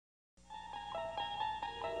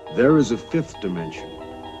There is a fifth dimension,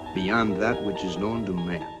 beyond that which is known to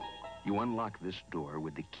man. You unlock this door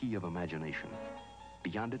with the key of imagination.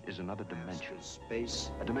 Beyond it is another dimension.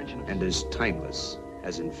 Space, A dimension of and as timeless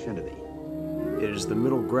as infinity. It is the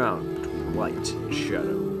middle ground between light and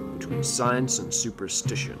shadow, between science and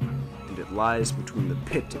superstition, and it lies between the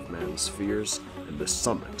pit of man's fears and the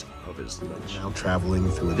summit of his knowledge. Now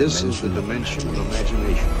traveling through a This is the dimension of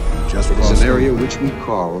imagination. Just It is crossing an area which we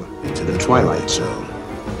call into the Twilight Zone. Zone.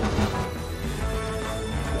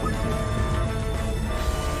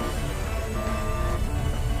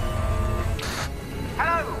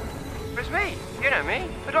 Hello! It's me. You know me,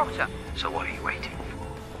 the Doctor. So what are you waiting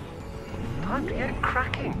for? Time to get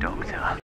cracking, Doctor.